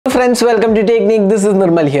Friends, welcome to Technique. This is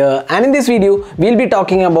Nirmal here, and in this video we'll be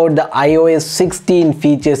talking about the iOS 16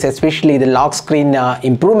 features, especially the lock screen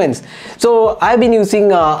improvements. So I've been using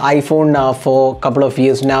iPhone for a couple of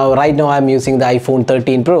years now. Right now I'm using the iPhone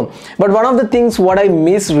 13 Pro, but one of the things what I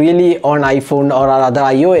miss really on iPhone or other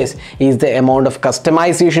iOS is the amount of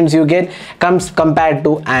customizations you get compared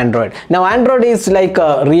to Android. Now Android is like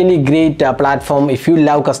a really great platform if you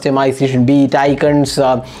love customization, be it icons,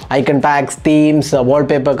 icon packs, themes,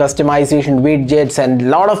 wallpaper customization, widgets, and a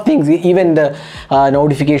lot of things. Even the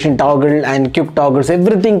notification toggle and quick toggles,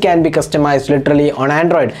 everything can be customized literally on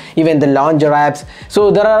Android, even the launcher apps. So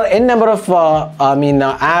there are n number of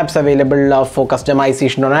apps available for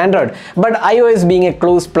customization on Android, but iOS being a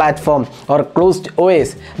closed platform or closed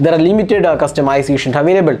OS, there are limited customizations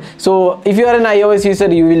available. So if you are an iOS user,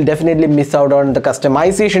 you will definitely miss out on the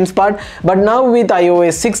customizations part. But now with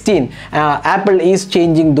iOS 16, Apple is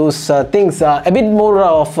changing those things. A bit more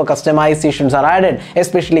of customizations are added,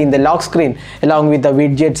 especially in the lock screen, along with the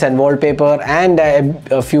widgets and wallpaper, and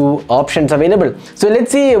a few options available. So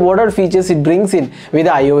let's see what are features it brings in with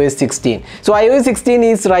iOS 16. So iOS 16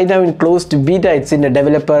 is right now in closed beta. It's in a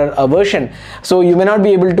developer version, so you may not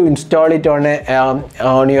be able to install it on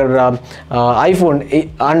your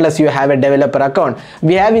iPhone unless you have a developer account.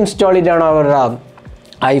 We have installed it on our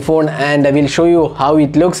iPhone, and I will show you how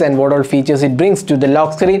it looks and what all features it brings to the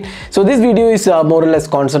lock screen. So this video is more or less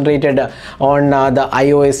concentrated on the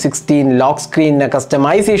iOS 16 lock screen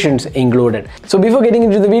customizations included. So before getting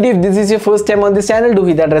into the video, if this is your first time on this channel, do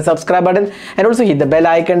hit that red subscribe button and also hit the bell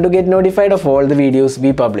icon to get notified of all the videos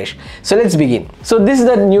we publish. So let's begin. So this is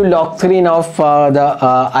the new lock screen of the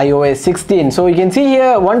iOS 16. So you can see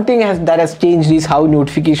here one thing that has changed is how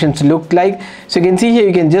notifications look like. So you can see here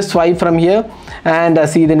you can just swipe from here and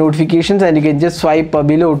see the notifications, and you can just swipe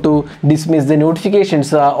below to dismiss the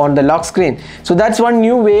notifications on the lock screen. So that's one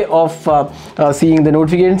new way of seeing the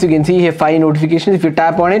notifications. You can see here 5 notifications. If you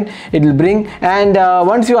tap on it, it will bring, and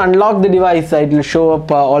once you unlock the device, it will show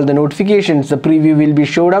up all the notifications. The preview will be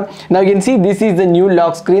showed up. Now you can see this is the new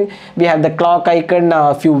lock screen. We have the clock icon,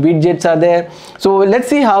 a few widgets are there. So let's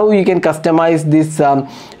see how you can customize this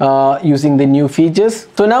using the new features.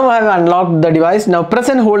 So now I have unlocked the device. Now press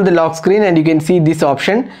and hold the lock screen, and you can see this option.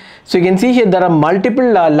 So you can see here there are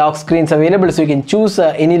multiple lock screens available, so you can choose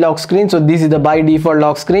any lock screen. So this is the by default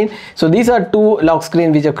lock screen. So these are 2 lock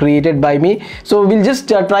screens which are created by me. So we'll just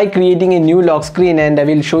try creating a new lock screen, and I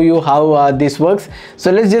will show you how this works.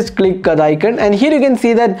 So let's just click the icon, and here you can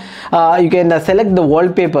see that you can select the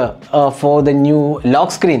wallpaper for the new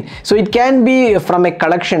lock screen. So it can be from a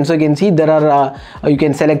collection. So you can see there are you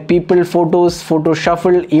can select people, photos, photo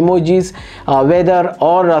shuffle, emojis, weather,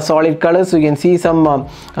 or solid colors. So you can see some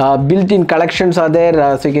built-in collections are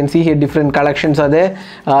there. So you can see here different collections are there.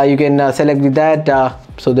 You can select with that.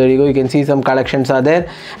 So there you go, you can see some collections are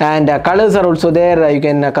there, and colors are also there. You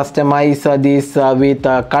can customize these with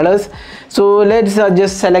colors. So let's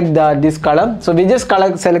just select this color. So we just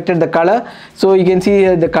selected the color. So you can see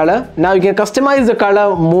here the color. Now you can customize the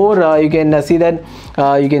color more. You can see that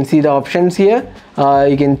you can see the options here.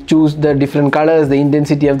 You can choose the different colors, the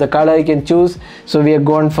intensity of the color you can choose. So we are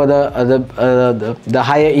going for the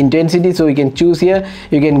higher intensity, so you can choose here.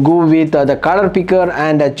 You can go with the color picker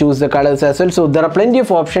and choose the colors as well. So there are plenty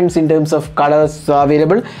of options in terms of colors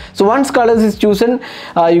available. So once colors is chosen,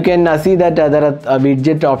 you can see that there are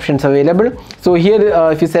widget options available. So here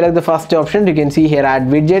if you select the first option, you can see here add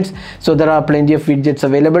widgets. So there are plenty of widgets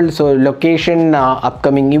available. So location,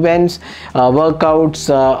 upcoming events, workouts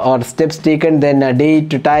or steps taken, then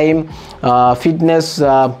date, time, fitness,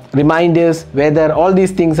 reminders, weather, all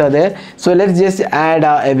these things are there. So let's just add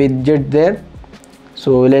a widget there.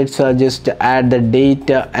 So let's just add the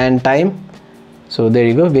date and time. So there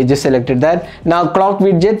you go, we just selected that. Now clock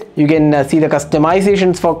widget, you can see the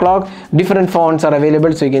customizations for clock. Different fonts are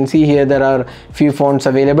available. So you can see here there are few fonts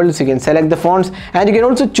available. So you can select the fonts, and you can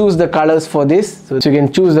also choose the colors for this. So you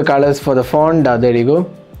can choose the colors for the font. There you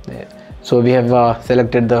go. There. So we have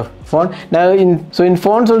selected the font. Now in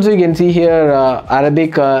fonts also you can see here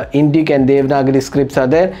Arabic, Indic, and Devanagari scripts are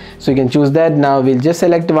there. So you can choose that. Now we'll just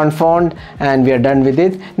select one font, and we are done with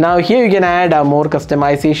it. Now here you can add more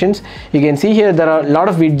customizations. You can see here there are a lot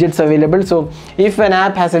of widgets available. So if an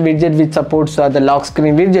app has a widget which supports the lock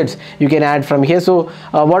screen widgets, you can add from here. So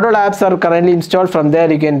what all apps are currently installed, from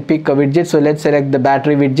there you can pick a widget. So let's select the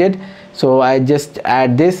battery widget. So I just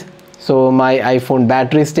add this. So my iPhone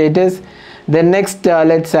battery status. Then next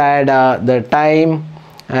let's add the time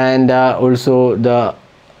and also the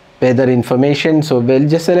weather information. So we'll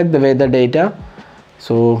just select the weather data.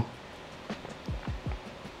 So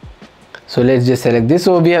So let's just select this.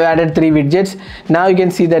 So we have added 3 widgets. Now you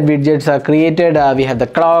can see that widgets are created. We have the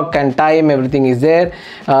clock and time, everything is there.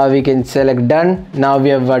 We can select done. Now we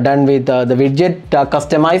have done with the widget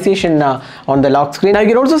customization on the lock screen. Now you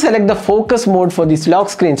can also select the focus mode for this lock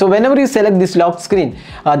screen. So whenever you select this lock screen,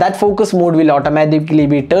 that focus mode will automatically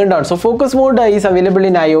be turned on. So focus mode is available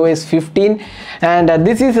in iOS 15, and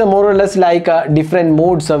this is more or less like different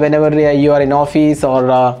modes. So whenever you are in office or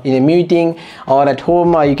in a meeting or at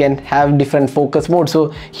home, you can have different focus mode.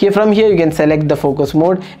 So from here you can select the focus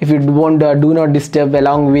mode. If you want do not disturb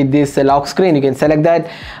along with this lock screen, you can select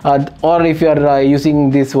that, or if you are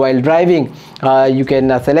using this while driving, you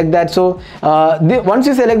can select that. So once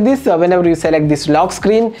you select this, whenever you select this lock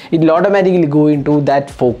screen, it will automatically go into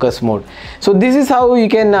that focus mode. So this is how you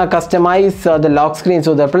can customize the lock screen.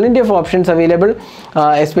 So there are plenty of options available,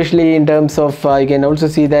 especially in terms of you can also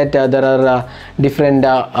see that there are different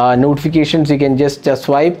notifications. You can just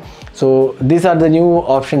swipe. So these are the new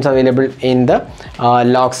options available in the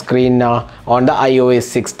lock screen on the iOS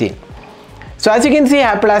 16. So as you can see,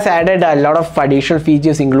 Apple has added a lot of additional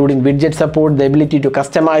features, including widget support, the ability to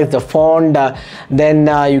customize the font,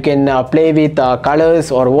 then you can play with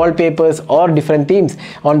colors or wallpapers or different themes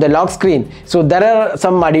on the lock screen. So there are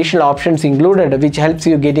some additional options included which helps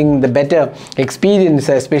you getting the better experience,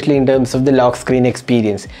 especially in terms of the lock screen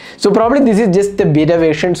experience. So probably this is just the beta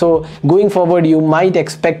version. So going forward, you might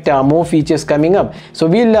expect more features coming up. So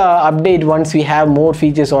we'll update once we have more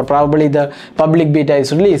features, or probably the public beta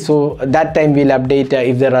is released. So that time we'll update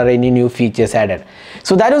if there are any new features added.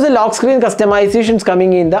 So that was the lock screen customizations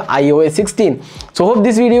coming in the iOS 16. So hope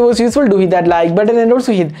this video was useful. Do hit that like button and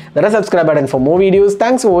also hit the subscribe button for more videos.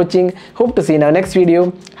 Thanks for watching. Hope to see you in our next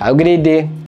video. Have a great day.